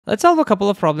Let's solve a couple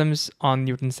of problems on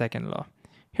Newton's second law.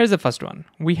 Here's the first one.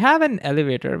 We have an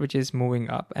elevator which is moving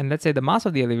up, and let's say the mass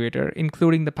of the elevator,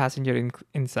 including the passenger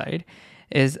inside,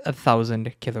 is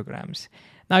 1,000 kilograms.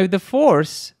 Now, if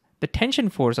the tension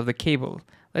force of the cable,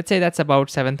 let's say that's about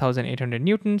 7,800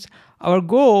 newtons, our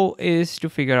goal is to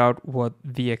figure out what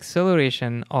the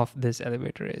acceleration of this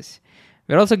elevator is.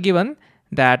 We're also given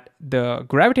that the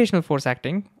gravitational force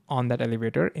acting on that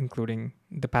elevator, including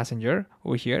the passenger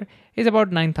over here, is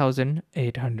about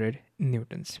 9,800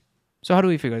 newtons. So how do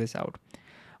we figure this out?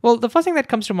 Well, the first thing that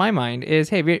comes to my mind is,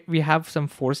 hey, we have some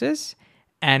forces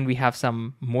and we have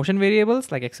some motion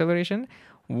variables like acceleration.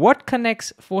 What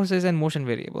connects forces and motion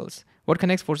variables? What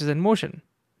connects forces and motion?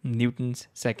 Newton's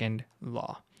second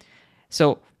law.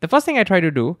 So the first thing I try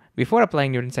to do before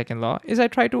applying Newton's second law is I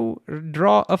try to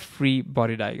draw a free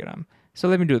body diagram. So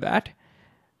let me do that.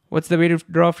 What's the way to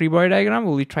draw a free body diagram?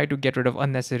 Well, we try to get rid of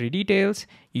unnecessary details.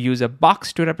 You use a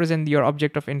box to represent your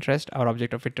object of interest. Our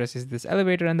object of interest is this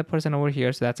elevator and the person over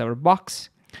here, so that's our box.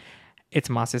 Its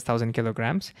mass is 1,000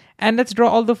 kilograms. And let's draw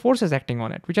all the forces acting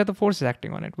on it. Which are the forces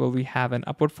acting on it? Well, we have an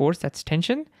upward force, that's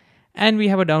tension, and we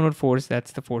have a downward force,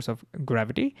 that's the force of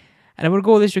gravity. And our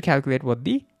goal is to calculate what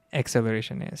the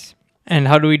acceleration is. And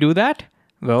how do we do that?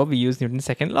 Well, we use Newton's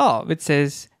second law, which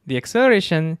says the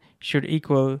acceleration should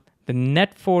equal the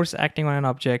net force acting on an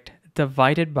object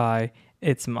divided by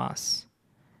its mass.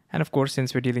 And of course,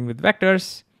 since we're dealing with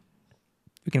vectors,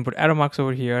 we can put arrow marks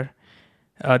over here.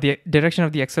 The direction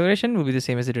of the acceleration will be the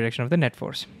same as the direction of the net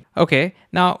force. Okay,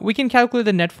 now we can calculate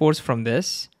the net force from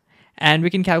this, and we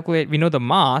know the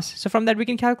mass, so from that we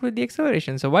can calculate the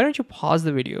acceleration. So why don't you pause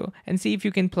the video and see if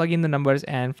you can plug in the numbers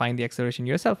and find the acceleration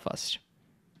yourself first.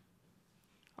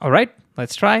 All right,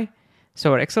 let's try.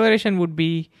 So our acceleration would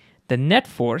be the net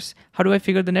force. How do I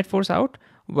figure the net force out?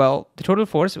 Well, the total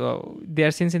force, they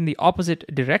are since in the opposite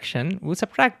direction, we'll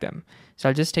subtract them. So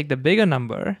I'll just take the bigger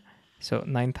number, so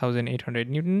 9,800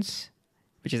 newtons,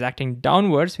 which is acting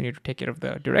downwards. We need to take care of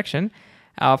the direction.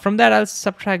 From that, I'll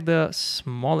subtract the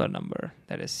smaller number,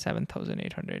 that is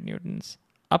 7,800 newtons,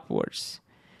 upwards,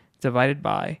 divided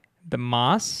by the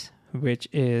mass, which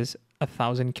is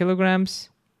 1,000 kilograms.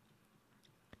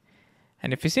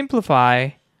 And if we simplify,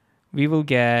 we will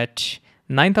get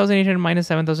 9,800 minus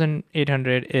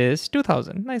 7,800 is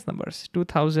 2,000. Nice numbers,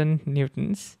 2,000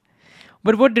 newtons.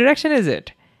 But what direction is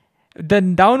it? The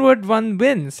downward one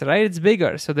wins, right? It's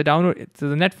bigger. So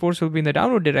the net force will be in the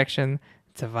downward direction,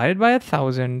 divided by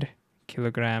 1,000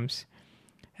 kilograms.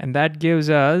 And that gives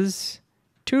us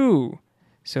 2.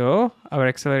 So our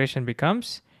acceleration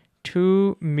becomes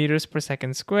 2 meters per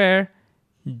second square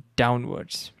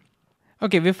downwards.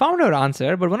 Okay, we found our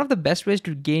answer, but one of the best ways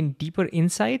to gain deeper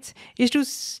insights is to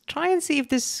try and see if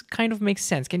this kind of makes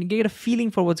sense. Can you get a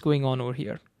feeling for what's going on over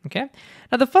here? Okay.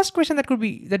 Now, the first question that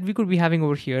we could be having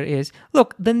over here is,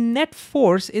 look, the net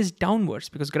force is downwards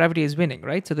because gravity is winning,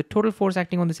 right? So the total force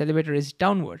acting on this elevator is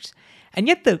downwards, and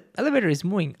yet the elevator is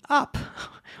moving up.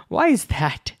 Why is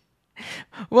that?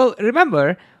 Well,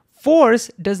 remember, force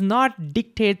does not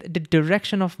dictate the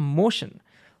direction of motion.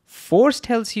 Force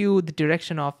tells you the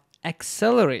direction of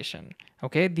acceleration.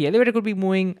 Okay, the elevator could be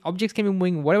moving, objects can be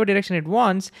moving whatever direction it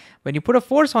wants. When you put a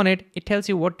force on it, it tells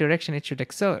you what direction it should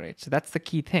accelerate. So that's the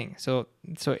key thing. So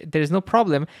there is no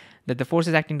problem that the force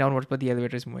is acting downwards, but the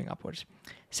elevator is moving upwards.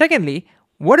 Secondly,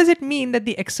 what does it mean that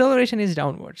the acceleration is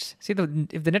downwards? See,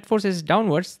 if the net force is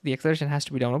downwards, the acceleration has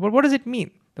to be downward. But what does it mean?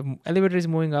 The elevator is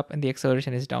moving up and the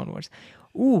acceleration is downwards.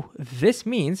 Ooh, this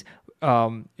means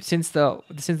since the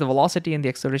velocity and the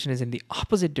acceleration is in the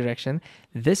opposite direction,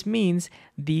 this means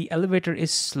the elevator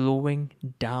is slowing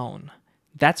down.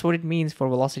 That's what it means for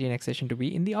velocity and acceleration to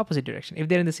be in the opposite direction. If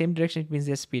they're in the same direction, it means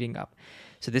they're speeding up.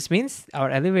 So this means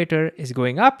our elevator is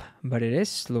going up, but it is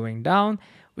slowing down,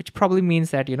 which probably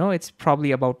means that, it's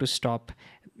probably about to stop.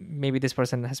 Maybe this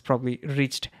person has probably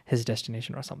reached his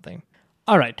destination or something.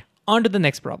 All right, on to the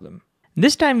next problem.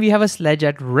 This time we have a sledge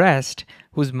at rest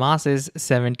whose mass is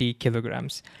 70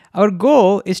 kilograms. Our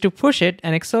goal is to push it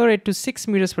and accelerate to 6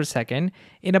 meters per second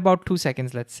in about 2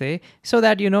 seconds, let's say, so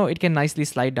that, it can nicely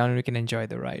slide down and we can enjoy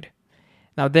the ride.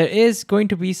 Now, there is going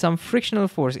to be some frictional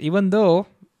force. Even though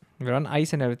we're on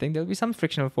ice and everything, there'll be some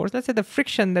frictional force. Let's say the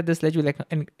friction that the sledge will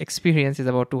experience is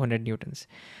about 200 newtons.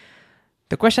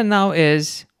 The question now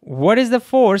is, what is the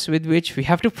force with which we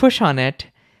have to push on it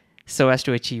so as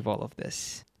to achieve all of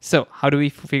this? So how do we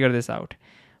figure this out?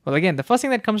 Well, again, the first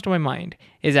thing that comes to my mind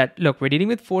is that, look, we're dealing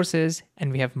with forces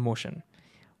and we have motion.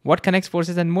 What connects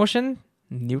forces and motion?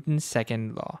 Newton's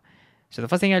second law. So the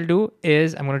first thing I'll do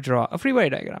is I'm going to draw a free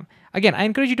body diagram. Again, I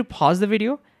encourage you to pause the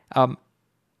video.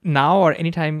 now or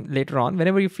anytime later on,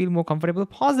 whenever you feel more comfortable,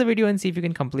 pause the video and see if you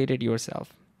can complete it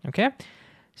yourself. Okay.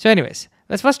 So anyways,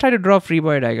 let's first try to draw a free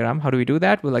body diagram. How do we do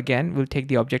that? Well, again, we'll take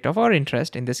the object of our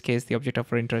interest. In this case, the object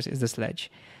of our interest is the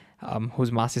sledge,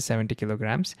 whose mass is 70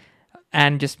 kilograms,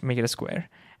 and just make it a square.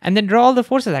 And then draw all the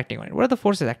forces acting on it. What are the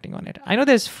forces acting on it? I know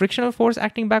there's frictional force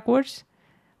acting backwards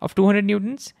of 200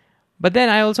 newtons, but then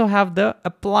I also have the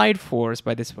applied force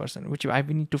by this person, which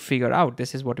we need to figure out.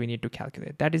 This is what we need to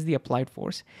calculate. That is the applied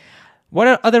force. What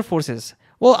are other forces?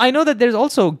 Well, I know that there's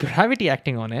also gravity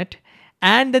acting on it,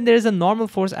 and then there's a normal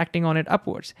force acting on it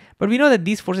upwards. But we know that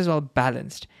these forces are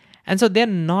balanced. And so they're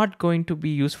not going to be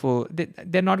useful.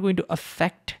 They're not going to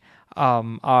affect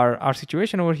our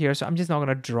situation over here. So I'm just not going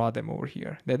to draw them over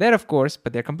here. They're there, of course,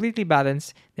 but they're completely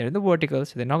balanced. They're in the vertical,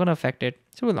 so they're not going to affect it.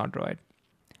 So we'll not draw it.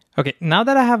 Okay, now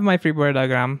that I have my free body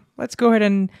diagram, let's go ahead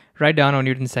and write down our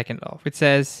Newton's second law, which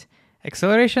says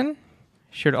acceleration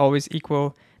should always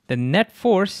equal the net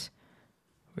force,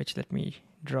 which let me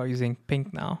draw using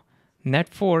pink now, net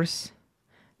force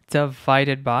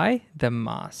divided by the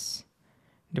mass.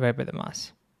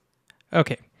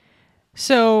 Okay,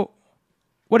 so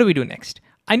what do we do next?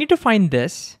 I need to find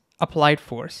this applied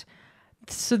force.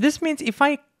 So this means if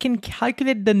I can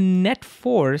calculate the net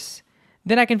force,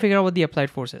 then I can figure out what the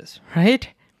applied force is, right?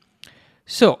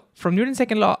 So from Newton's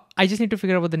second law, I just need to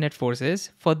figure out what the net force is.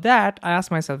 For that, I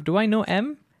ask myself, do I know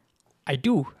m? I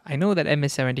do. I know that m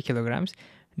is 70 kilograms.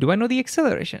 Do I know the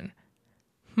acceleration?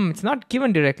 It's not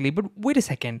given directly, but wait a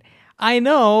second. I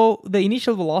know the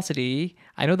initial velocity,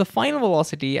 I know the final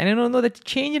velocity, and I know that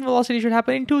change in velocity should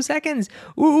happen in 2 seconds.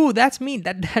 Ooh, that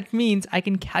means I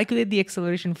can calculate the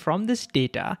acceleration from this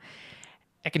data.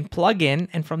 I can plug in,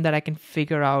 and from that I can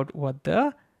figure out what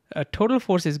the total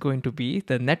force is going to be,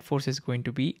 the net force is going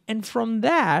to be, and from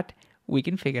that we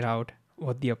can figure out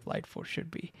what the applied force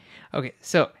should be. Okay,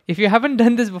 so if you haven't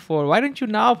done this before, why don't you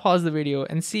now pause the video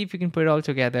and see if you can put it all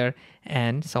together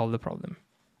and solve the problem.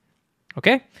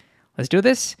 Okay, let's do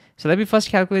this. So let me first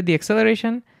calculate the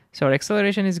acceleration. So our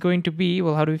acceleration is going to be,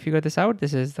 well, how do we figure this out?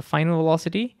 This is the final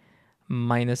velocity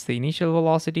minus the initial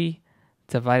velocity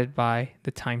divided by the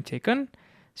time taken.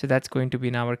 So that's going to be,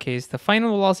 in our case, the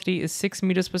final velocity is 6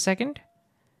 meters per second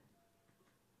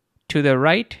to the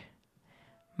right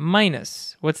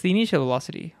minus, what's the initial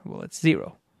velocity? Well, it's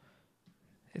 0.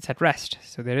 It's at rest,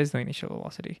 so there is no initial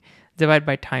velocity. Divided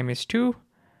by time is 2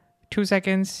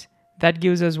 seconds. That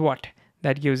gives us what?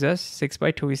 That gives us 6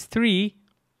 by 2 is 3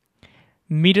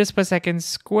 meters per second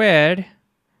squared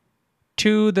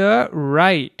to the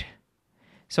right.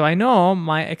 So I know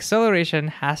my acceleration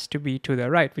has to be to the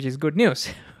right, which is good news.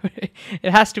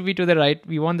 It has to be to the right.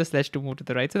 We want the sledge to move to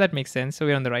the right, so that makes sense. So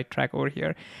we're on the right track over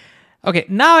here. Okay,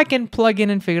 now I can plug in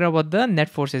and figure out what the net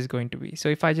force is going to be. So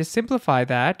if I just simplify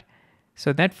that,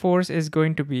 so net force is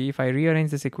going to be, if I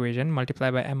rearrange this equation, multiply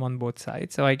by m on both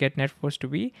sides. So I get net force to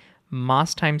be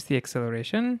mass times the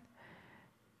acceleration.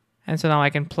 And so now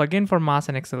I can plug in for mass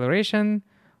and acceleration.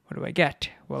 What do I get?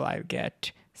 Well, I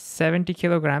get 70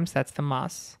 kilograms, that's the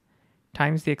mass,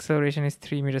 times the acceleration is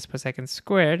 3 meters per second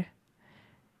squared.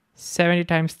 70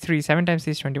 times 3, 7 times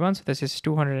 3 is 21, so this is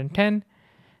 210.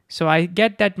 So I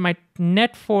get that my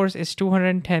net force is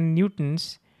 210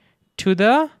 newtons to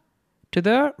the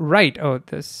right. Oh,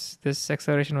 this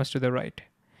acceleration was to the right.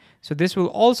 So this will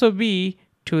also be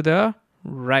to the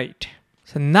right.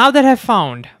 So now that I've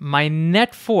found my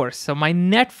net force, so my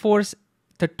net force,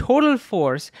 the total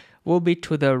force will be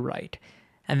to the right.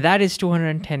 And that is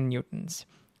 210 newtons.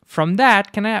 From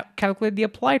that, can I calculate the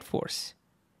applied force?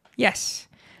 Yes.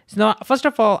 So now, first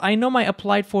of all, I know my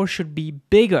applied force should be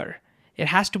bigger. It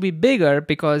has to be bigger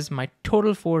because my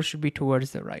total force should be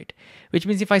towards the right. Which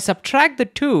means if I subtract the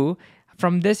 2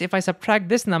 from this, if I subtract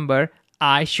this number,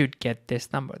 I should get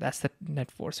this number. That's the net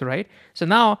force, right? So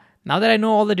now that I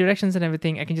know all the directions and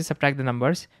everything, I can just subtract the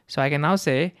numbers. So I can now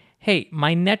say, hey,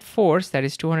 my net force, that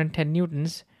is 210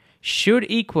 newtons, should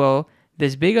equal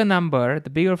this bigger number,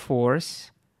 the bigger force,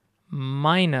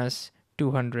 minus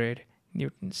 200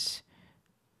 newtons.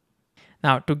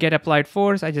 Now, to get applied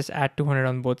force, I just add 200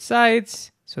 on both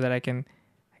sides so that I can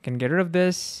get rid of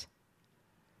this.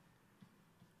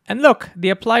 And look, the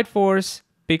applied force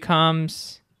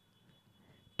becomes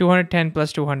 210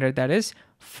 plus 200, that is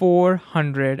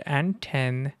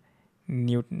 410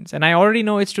 newtons. And I already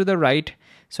know it's to the right,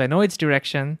 so I know its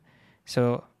direction.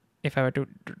 So if I were to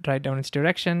write down its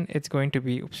direction, it's going to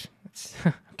be, oops, it's,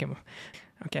 okay,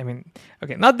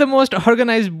 not the most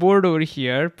organized board over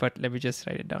here, but let me just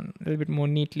write it down a little bit more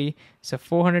neatly. So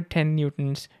 410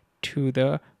 newtons to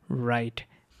the right.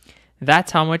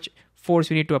 That's how much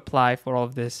force we need to apply for all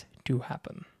of this to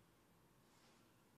happen.